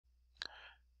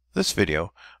This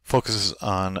video focuses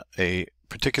on a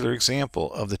particular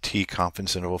example of the t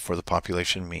confidence interval for the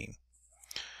population mean.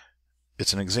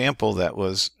 It's an example that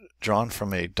was drawn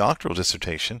from a doctoral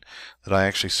dissertation that I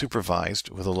actually supervised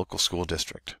with a local school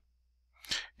district.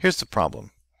 Here's the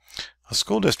problem. A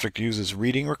school district uses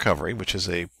reading recovery, which is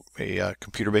a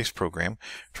computer-based program,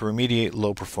 to remediate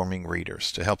low-performing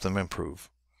readers to help them improve.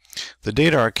 The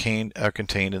data are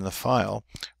contained in the file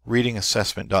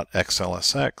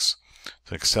readingassessment.xlsx.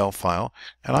 It's an Excel file,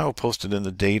 and I will post it in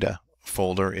the data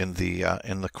folder in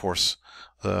the course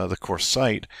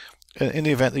site in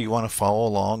the event that you want to follow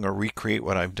along or recreate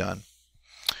what I've done.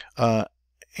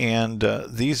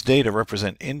 These data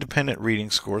represent independent reading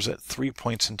scores at 3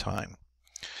 points in time.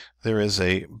 There is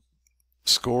a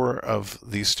score of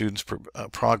these students'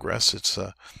 progress. It's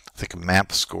I think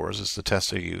MAP scores is the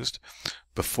test I used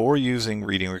before using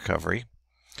reading recovery,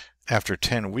 after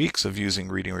 10 weeks of using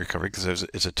reading recovery, because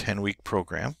it's a 10-week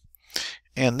program,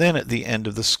 and then at the end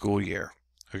of the school year,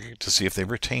 okay, to see if they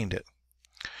retained it.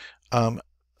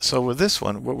 So with this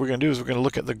one, what we're going to do is we're going to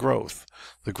look at the growth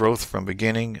from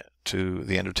beginning to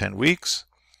the end of 10 weeks,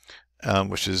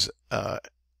 which is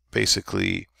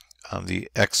basically the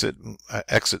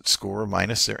exit score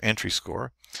minus their entry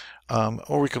score.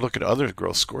 Or we could look at other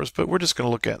growth scores, but we're just going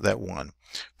to look at that one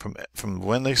from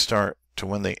when they start to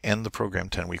when they end the program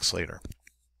 10 weeks later.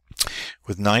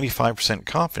 With 95%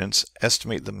 confidence,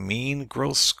 estimate the mean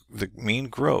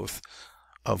growth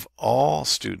of all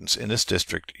students in this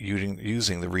district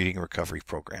using the reading recovery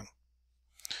program.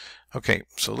 Okay,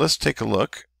 so let's take a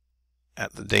look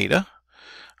at the data.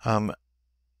 And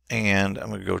I'm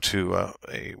going to go to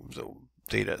the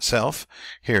data itself.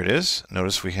 Here it is.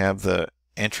 Notice we have the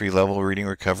entry-level reading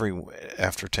recovery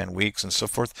after 10 weeks and so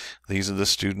forth. These are the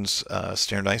students'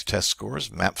 standardized test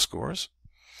scores, MAP scores.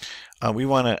 We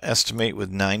want to estimate with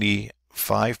 95%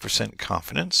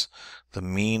 confidence the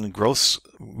mean growth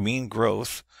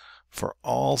for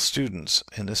all students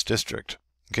in this district,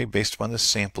 okay, based upon this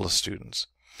sample of students.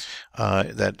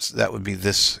 That would be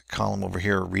this column over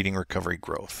here, reading recovery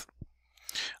growth.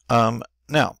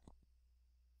 Now,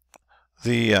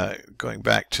 going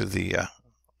back to the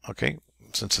okay,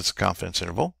 since it's a confidence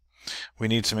interval, we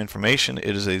need some information.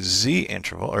 It is a z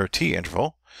interval or t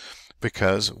interval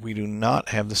because we do not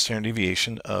have the standard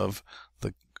deviation of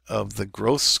the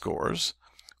growth scores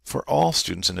for all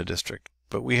students in the district,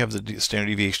 but we have the standard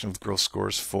deviation of growth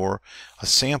scores for a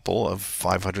sample of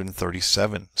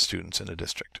 537 students in the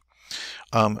district.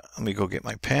 Let me go get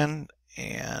my pen,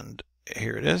 and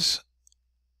here it is.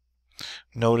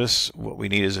 Notice what we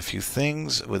need is a few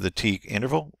things with the t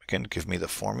interval. Again, give me the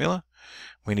formula.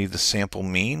 We need the sample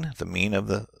mean, the mean of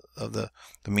the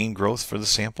mean growth for the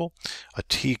sample, a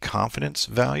t confidence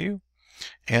value,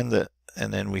 and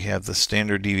then we have the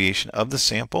standard deviation of the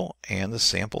sample and the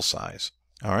sample size.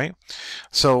 All right.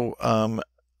 So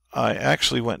I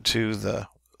actually went to the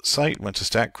site, went to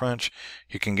StatCrunch.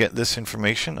 You can get this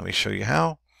information. Let me show you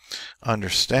how. Under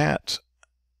Stat,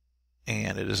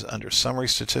 and it is under Summary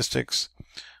Statistics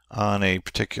on a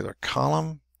particular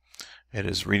column. It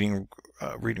is reading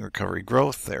recovery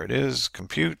growth. There it is.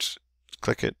 Compute.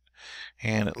 Click it,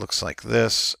 and it looks like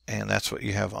this. And that's what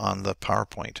you have on the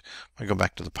PowerPoint. I'm going to go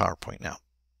back to the PowerPoint now.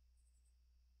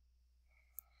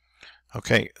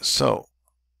 Okay, so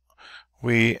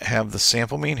we have the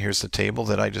sample mean. Here's the table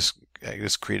that I just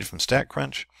created from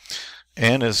StatCrunch.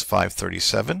 N is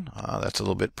 537. That's a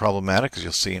little bit problematic, as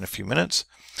you'll see in a few minutes.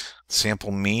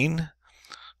 Sample mean.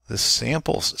 The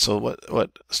samples, so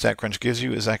what StatCrunch gives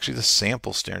you is actually the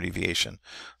sample standard deviation.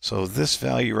 So this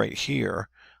value right here,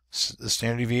 the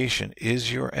standard deviation,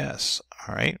 is your S.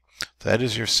 All right, that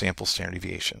is your sample standard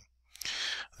deviation.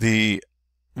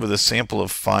 With a sample of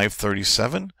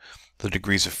 537, the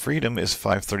degrees of freedom is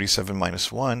 537 minus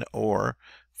 1, or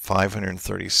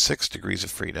 536 degrees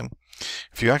of freedom.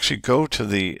 If you actually go to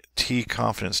the T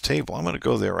confidence table, I'm going to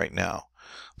go there right now.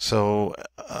 So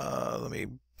let me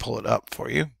pull it up for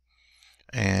you.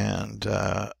 And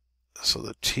so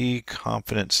the T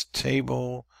confidence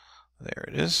table, there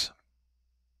it is.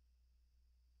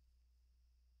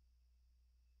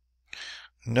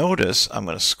 Notice, I'm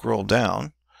going to scroll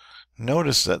down.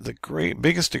 Notice that the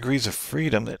biggest degrees of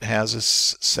freedom it has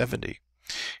is 70.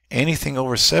 Anything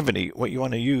over 70, what you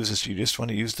want to use is you just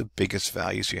want to use the biggest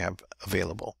values you have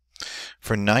available.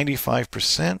 For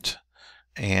 95%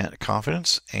 and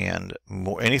confidence and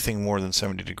anything more than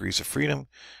 70 degrees of freedom,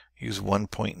 use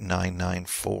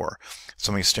 1.994.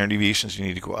 So many standard deviations you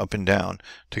need to go up and down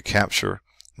to capture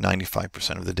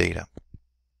 95% of the data.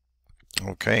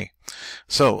 Okay,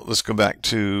 so let's go back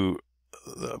to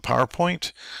the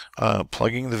PowerPoint,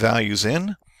 plugging the values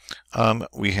in.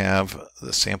 we have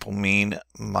the sample mean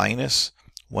minus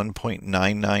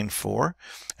 1.994,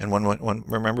 and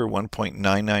remember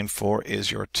 1.994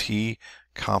 is your t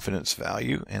confidence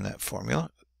value in that formula,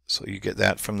 so you get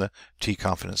that from the t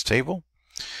confidence table.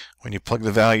 When you plug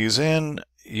the values in,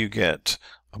 you get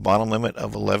a bottom limit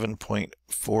of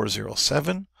 11.407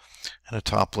 and a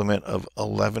top limit of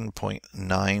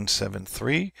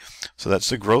 11.973. So that's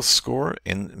the growth score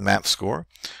in MAP score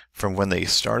from when they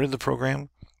started the program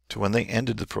to when they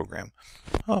ended the program.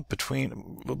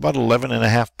 Between about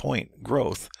 11.5 point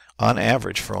growth on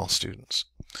average for all students.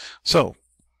 So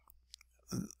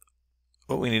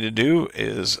what we need to do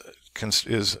is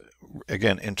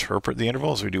again interpret the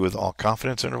interval as we do with all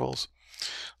confidence intervals.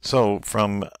 So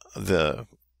from the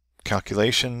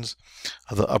calculations,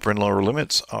 the upper and lower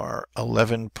limits are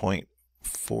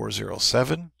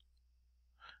 11.407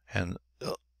 and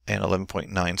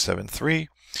 11.973.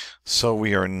 So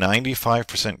we are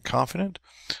 95% confident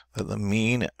that the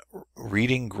mean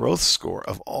reading growth score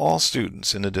of all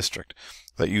students in the district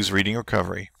that use reading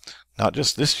recovery, not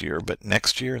just this year, but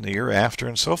next year and the year after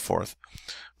and so forth,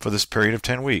 for this period of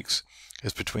 10 weeks,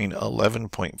 is between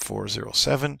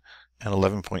 11.407 and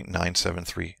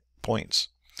 11.973 points.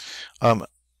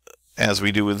 As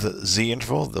we do with the z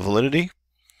interval, the validity.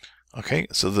 Okay,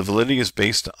 so the validity is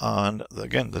based on,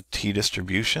 again, the t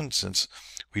distribution, since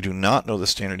we do not know the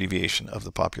standard deviation of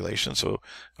the population, so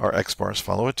our x-bars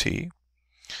follow a t.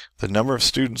 The number of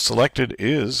students selected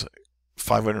is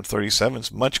 537,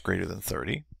 is much greater than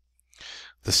 30.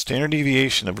 The standard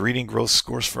deviation of reading growth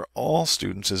scores for all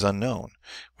students is unknown.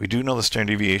 We do know the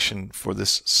standard deviation for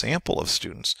this sample of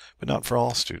students, but not for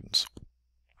all students.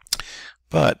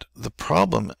 But the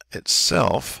problem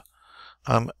itself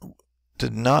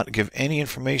did not give any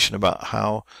information about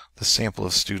how the sample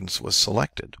of students was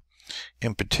selected.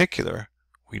 In particular,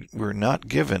 we were not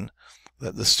given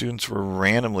that the students were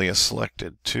randomly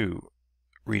selected to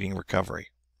reading recovery.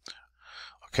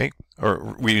 Okay,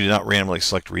 or we did not randomly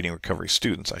select reading recovery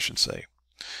students, I should say.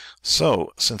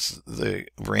 So, since the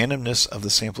randomness of the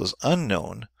sample is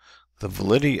unknown, the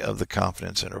validity of the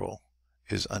confidence interval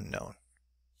is unknown.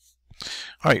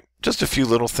 All right, just a few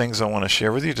little things I want to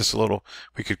share with you, just a little,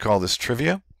 we could call this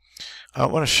trivia. I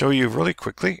want to show you really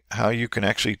quickly how you can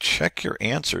actually check your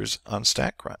answers on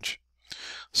StatCrunch.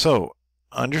 So,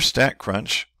 under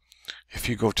StatCrunch, if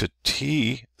you go to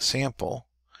T sample,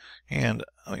 and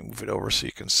let me move it over so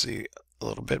you can see a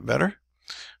little bit better.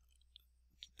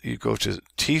 You go to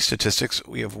T statistics,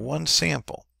 we have one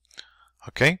sample,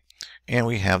 okay, and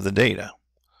we have the data.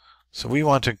 So we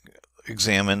want to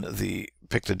examine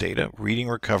pick the data, reading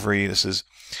recovery. This is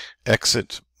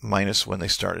exit minus when they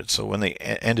started. So when they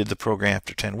ended the program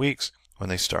after 10 weeks, when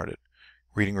they started,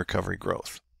 reading recovery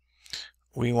growth.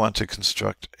 We want to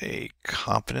construct a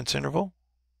confidence interval.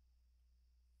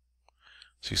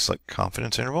 So you select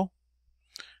confidence interval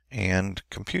and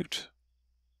compute.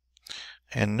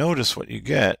 And notice what you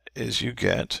get is you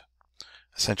get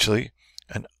essentially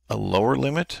a lower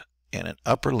limit and an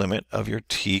upper limit of your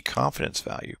t confidence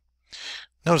value.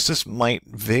 Notice this might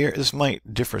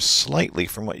differ slightly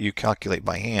from what you calculate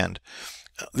by hand.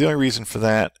 The only reason for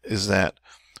that is that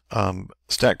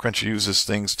StatCrunch uses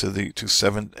things to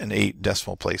 7 and 8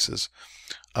 decimal places,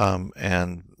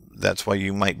 and that's why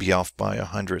you might be off by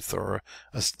 100th or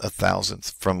a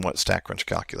 1,000th from what StatCrunch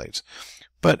calculates.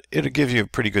 But it'll give you a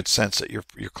pretty good sense that you're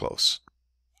close.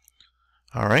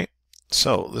 All right,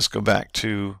 so let's go back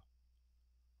to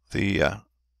the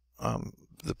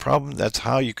problem. That's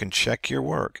how you can check your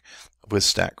work with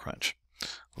StatCrunch.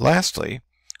 Lastly,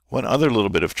 one other little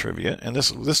bit of trivia, and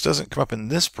this doesn't come up in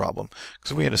this problem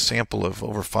because we had a sample of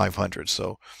over 500.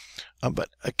 So, but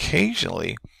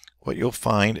occasionally, what you'll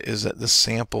find is that the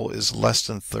sample is less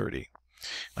than 30.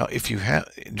 Now, if you have,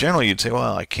 generally you'd say,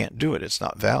 well, I can't do it; it's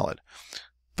not valid.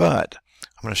 But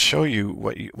I'm going to show you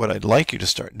what I'd like you to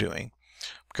start doing,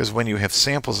 because when you have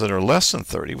samples that are less than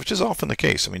 30, which is often the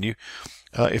case, I mean,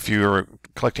 if you're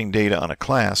collecting data on a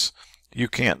class, you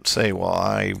can't say, well,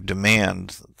 I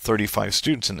demand 35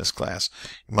 students in this class.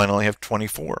 You might only have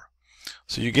 24.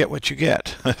 So you get what you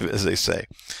get, as they say.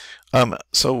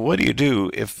 So what do you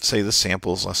do if, say, the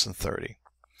sample is less than 30?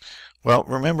 Well,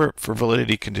 remember, for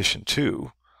validity condition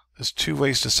 2, there's two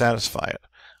ways to satisfy it.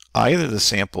 Either the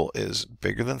sample is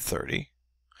bigger than 30,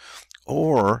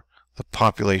 or the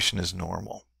population is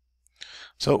normal.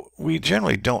 So we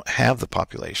generally don't have the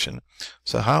population.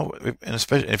 So how, and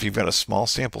especially if you've got a small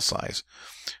sample size,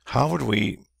 how would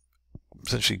we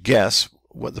essentially guess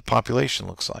what the population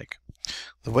looks like?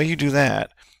 The way you do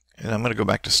that, and I'm going to go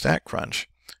back to StatCrunch,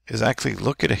 is actually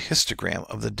look at a histogram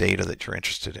of the data that you're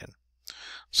interested in.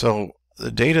 So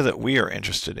the data that we are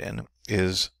interested in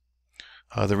is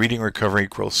the reading recovery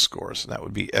growth scores. That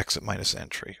would be exit minus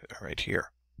entry right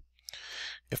here.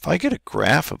 If I get a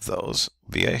graph of those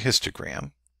via a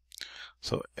histogram,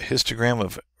 so a histogram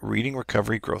of reading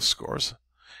recovery growth scores,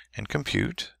 and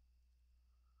compute,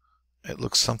 it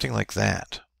looks something like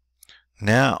that.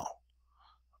 Now,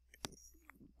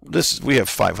 we have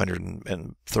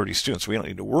 530 students. We don't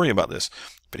need to worry about this.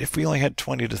 But if we only had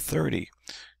 20 to 30,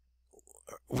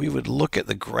 we would look at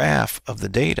the graph of the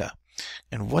data.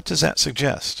 And what does that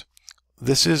suggest?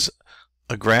 This is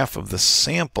a graph of the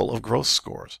sample of growth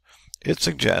scores. It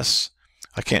suggests,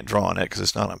 I can't draw on it because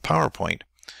it's not on PowerPoint,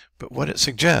 but what it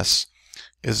suggests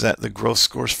is that the growth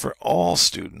scores for all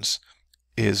students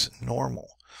is normal.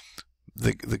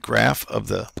 The graph of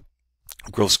the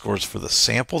growth scores for the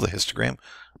sample, the histogram,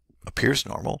 appears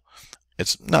normal.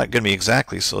 It's not going to be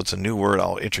exactly, so it's a new word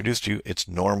I'll introduce to you. It's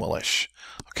normalish.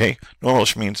 Okay,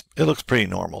 normalish means it looks pretty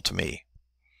normal to me.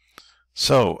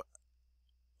 So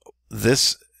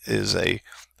this is a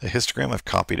histogram. I've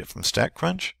copied it from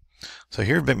StatCrunch. So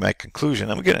here would be my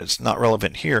conclusion. Again, it's not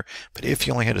relevant here, but if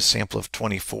you only had a sample of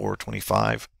 24,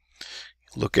 25,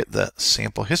 look at the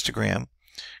sample histogram,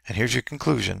 and here's your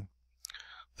conclusion.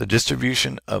 The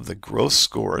distribution of the growth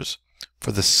scores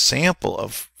for the sample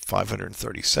of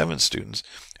 537 students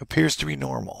appears to be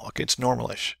normal. Okay, it's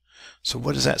normalish. So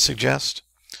what does that suggest?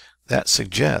 That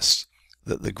suggests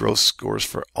that the growth scores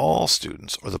for all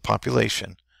students or the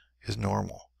population is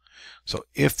normal. So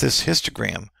if this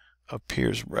histogram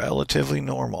appears relatively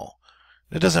normal,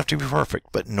 it doesn't have to be perfect,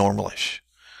 but normalish,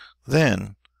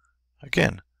 then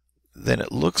again, then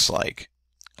it looks like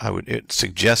it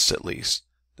suggests at least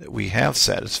that we have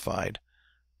satisfied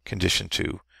condition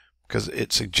 2, because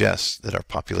it suggests that our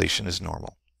population is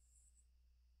normal.